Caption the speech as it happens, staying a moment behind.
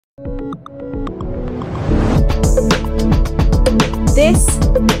This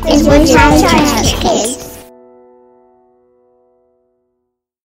is Woodside Church Kids.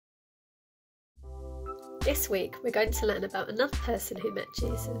 This week we're going to learn about another person who met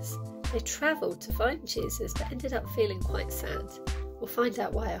Jesus. They travelled to find Jesus but ended up feeling quite sad. We'll find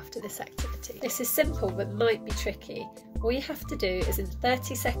out why after this activity. This is simple but might be tricky. All you have to do is in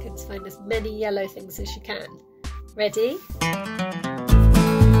 30 seconds find as many yellow things as you can. Ready?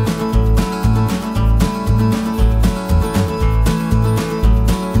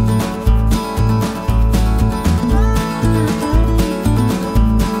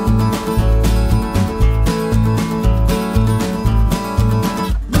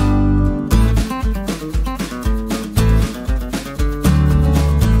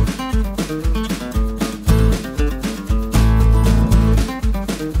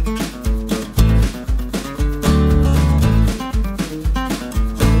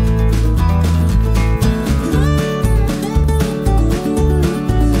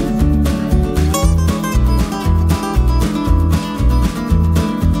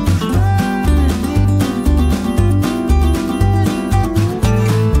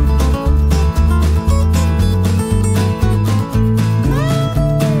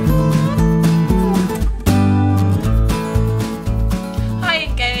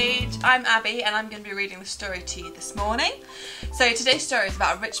 I'm Abby and I'm going to be reading the story to you this morning. So today's story is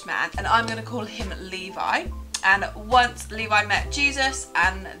about a rich man and I'm going to call him Levi. And once Levi met Jesus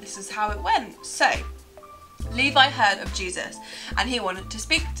and this is how it went. So Levi heard of Jesus and he wanted to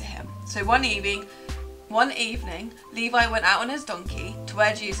speak to him. So one evening Levi went out on his donkey to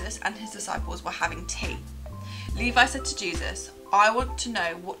where Jesus and his disciples were having tea. Levi said to Jesus, "I want to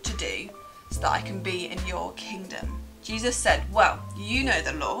know what to do so that I can be in your kingdom." Jesus said, "Well, you know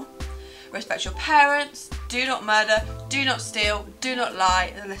the law. Respect your parents, do not murder, do not steal, do not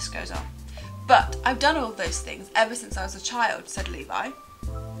lie," the list goes on. "But I've done all those things ever since I was a child," said Levi.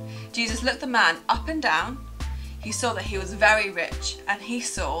 Jesus looked the man up and down. He saw that he was very rich and he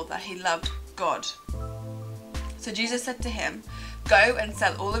saw that he loved God. So Jesus said to him, "Go and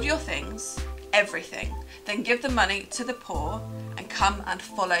sell all of your things, everything, then give the money to the poor and come and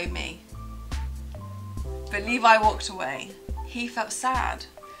follow me." But Levi walked away. He felt sad.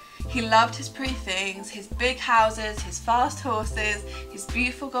 He loved his pretty things, his big houses, his fast horses, his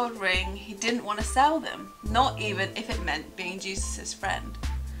beautiful gold ring. He didn't want to sell them, not even if it meant being Jesus' friend.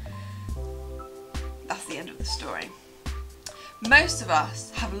 That's the end of the story. Most of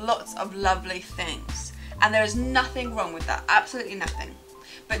us have lots of lovely things, and there is nothing wrong with that, absolutely nothing.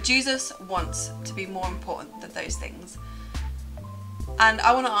 But Jesus wants to be more important than those things. And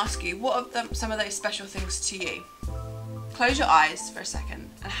I want to ask you, what are some of those special things to you? Close your eyes for a second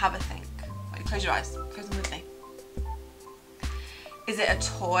and have a think. Wait, close your eyes. Close them with me. Is it a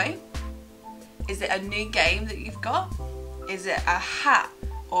toy? Is it a new game that you've got? Is it a hat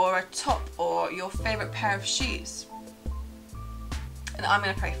or a top or your favourite pair of shoes? And I'm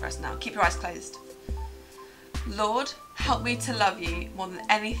going to pray for us now. Keep your eyes closed. Lord, help me to love you more than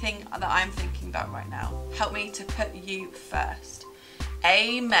anything that I'm thinking about right now. Help me to put you first.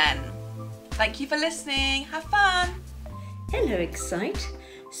 Amen. Thank you for listening. Have fun. Hello, Excite.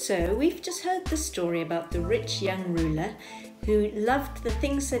 So we've just heard the story about the rich young ruler who loved the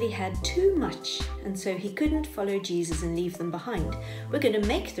things that he had too much, and so he couldn't follow Jesus and leave them behind. We're going to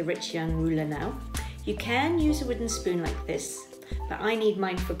make the rich young ruler now. You can use a wooden spoon like this, but I need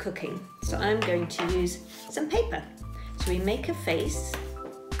mine for cooking, so I'm going to use some paper. So we make a face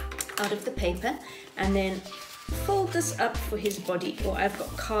out of the paper and then fold this up for his body, or I've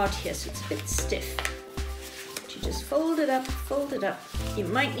got card here so it's a bit stiff. You just fold it up, fold it up. You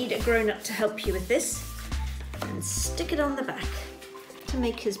might need a grown-up to help you with this, and stick it on the back to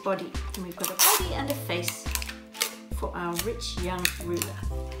make his body. And we've got a body and a face for our rich young ruler.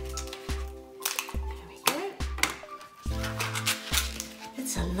 There we go.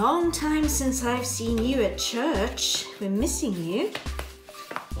 It's a long time since I've seen you at church. We're missing you.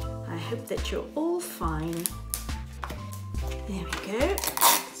 I hope that you're all fine. There we go.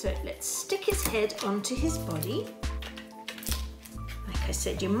 So let's stick his head onto his body. Like I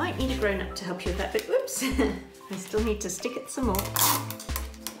said, you might need a grown-up to help you with that, but whoops, I still need to stick it some more.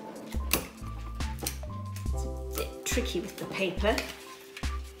 It's a bit tricky with the paper.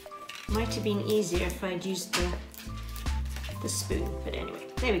 Might have been easier if I'd used the spoon, but anyway,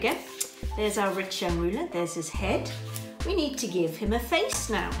 there we go. There's our rich young ruler, there's his head. We need to give him a face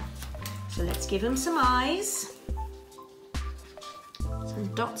now. So let's give him some eyes.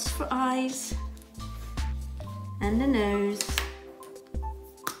 Some dots for eyes, and a nose.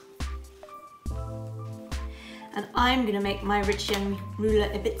 And I'm going to make my rich young ruler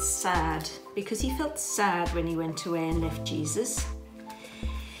a bit sad, because he felt sad when he went away and left Jesus.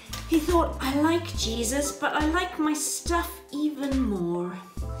 He thought, I like Jesus, but I like my stuff even more.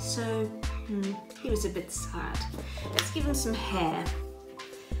 So he was a bit sad. Let's give him some hair.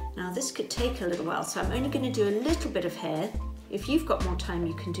 Now this could take a little while, so I'm only going to do a little bit of hair. If you've got more time,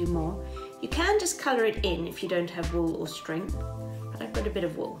 you can do more. You can just colour it in if you don't have wool or string, but I've got a bit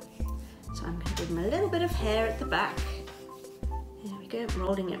of wool. So I'm going to give him a little bit of hair at the back. There we go,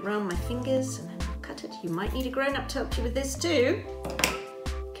 rolling it around my fingers, and then I'll cut it. You might need a grown-up to help you with this too.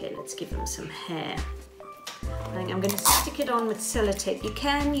 Okay, let's give him some hair. I think I'm going to stick it on with sellotape. You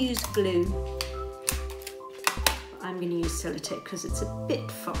can use glue. I'm going to use sellotape because it's a bit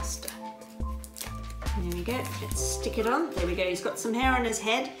faster. There we go, let's stick it on. There we go, he's got some hair on his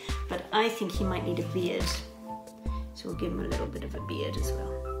head, but I think he might need a beard. So we'll give him a little bit of a beard as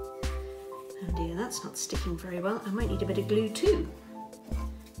well. Oh dear, that's not sticking very well. I might need a bit of glue too.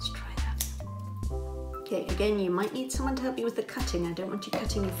 Let's try that. Okay, again, you might need someone to help you with the cutting. I don't want you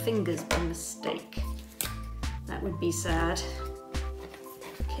cutting your fingers by mistake. That would be sad.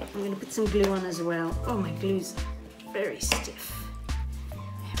 Okay, I'm going to put some glue on as well. Oh, my glue's very stiff.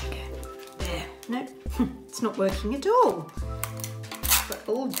 There we go. There. No, it's not working at all. I've got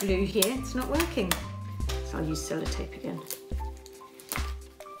old glue here, it's not working. So I'll use sellotape again.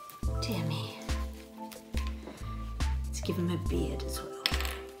 Dear me. Let's give him a beard as well.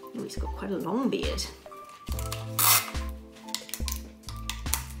 Oh, he's got quite a long beard.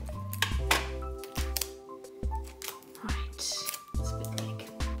 Right, it's a bit big.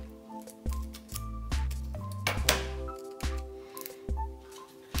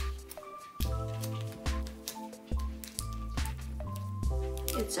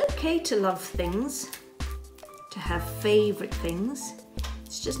 It's okay to love things, to have favourite things.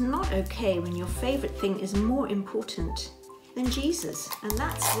 It's just not okay when your favourite thing is more important than Jesus. And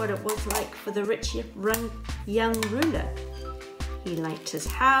that's what it was like for the rich young ruler. He liked his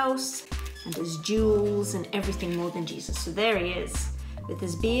house and his jewels and everything more than Jesus. So there he is with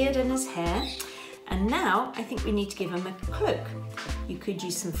his beard and his hair. And now I think we need to give him a cloak. You could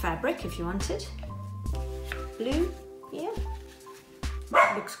use some fabric if you wanted. Blue, yeah.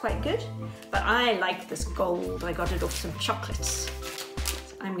 Looks quite good, but I like this gold. I got it off some chocolates.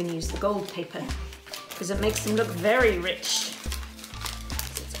 So I'm going to use the gold paper because it makes them look very rich.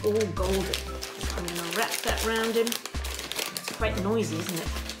 It's all golden. So I'm going to wrap that around him. It's quite noisy, isn't it?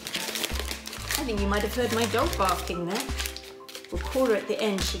 I think you might have heard my dog barking there. We'll call her at the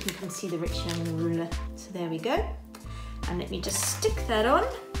end. She can come see the rich young ruler. So there we go. And let me just stick that on.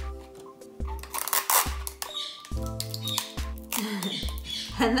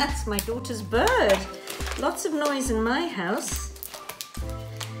 And that's my daughter's bird. Lots of noise in my house.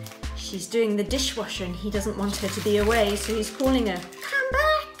 She's doing the dishwasher and he doesn't want her to be away, so he's calling her, come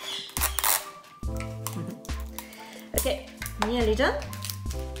back. Okay, nearly done.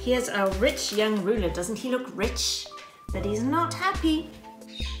 Here's our rich young ruler. Doesn't he look rich? But he's not happy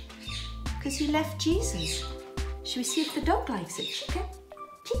because he left Jesus. Should we see if the dog likes it? Chica,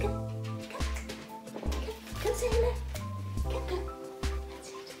 Chica, come say hello. Come.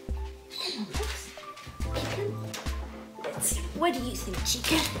 Let's see. What do you think,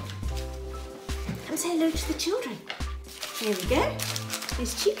 Chica? Come say hello to the children. There we go.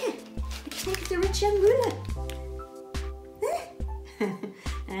 There's Chica. What do you think of the rich young ruler?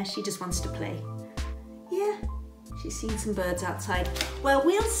 She just wants to play. Yeah, she's seen some birds outside. Well,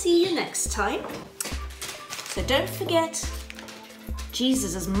 we'll see you next time. So don't forget,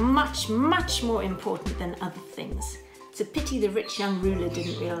 Jesus is much, much more important than other things. It's a pity the rich young ruler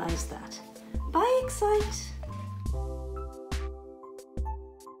didn't realise that. Bye, Excite.